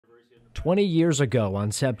20 years ago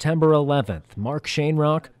on September 11th, Mark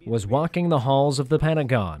Shainrock was walking the halls of the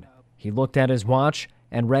Pentagon. He looked at his watch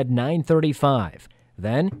and read 9:35.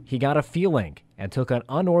 Then he got a feeling and took an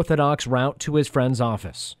unorthodox route to his friend's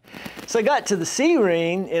office. So I got to the C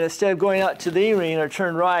ring, and instead of going out to the E ring, I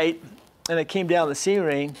turned right, and I came down the C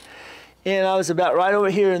ring, and I was about right over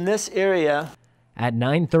here in this area. At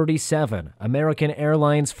 9:37, American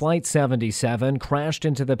Airlines Flight 77 crashed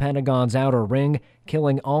into the Pentagon's outer ring,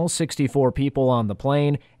 killing all 64 people on the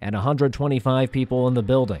plane and 125 people in the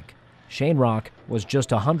building. Shainrock was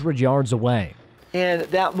just 100 yards away. And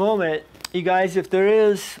at that moment, you guys, if there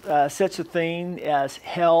is such a thing as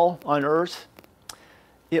hell on earth,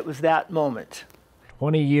 it was that moment.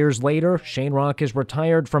 20 years later, Shainrock is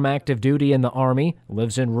retired from active duty in the Army,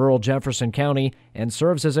 lives in rural Jefferson County, and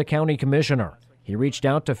serves as a county commissioner. He reached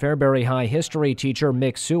out to Fairbury High history teacher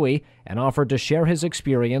Mick Suey and offered to share his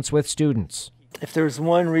experience with students. If there's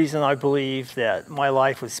one reason I believe that my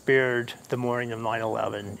life was spared the morning of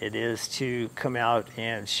 9/11, it is to come out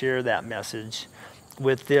and share that message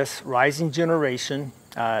with this rising generation,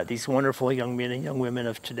 these wonderful young men and young women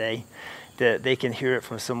of today, that they can hear it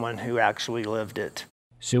from someone who actually lived it.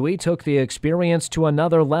 Suey took the experience to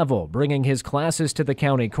another level, bringing his classes to the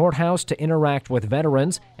county courthouse to interact with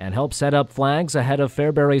veterans and help set up flags ahead of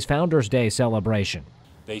Fairbury's Founders Day celebration.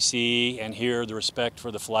 They see and hear the respect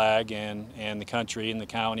for the flag and the country and the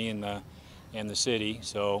county and the city.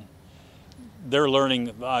 So they're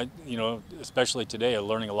learning, especially today,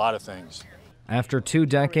 learning a lot of things. After 2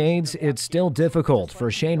 decades, it's still difficult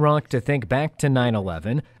for Shainrock to think back to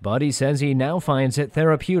 9/11, but he says he now finds it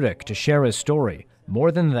therapeutic to share his story.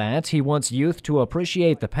 More than that, he wants youth to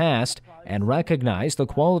appreciate the past and recognize the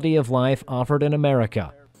quality of life offered in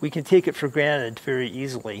America. We can take it for granted very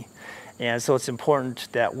easily, and so it's important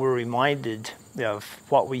that we're reminded of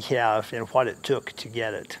what we have and what it took to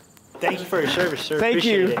get it. Thank you for your service, sir. Thank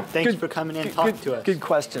Appreciate you. it. Thanks for coming in and talking to us. Good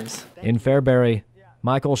questions. In Fairbury,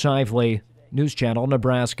 Michael Shively, News Channel,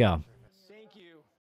 Nebraska.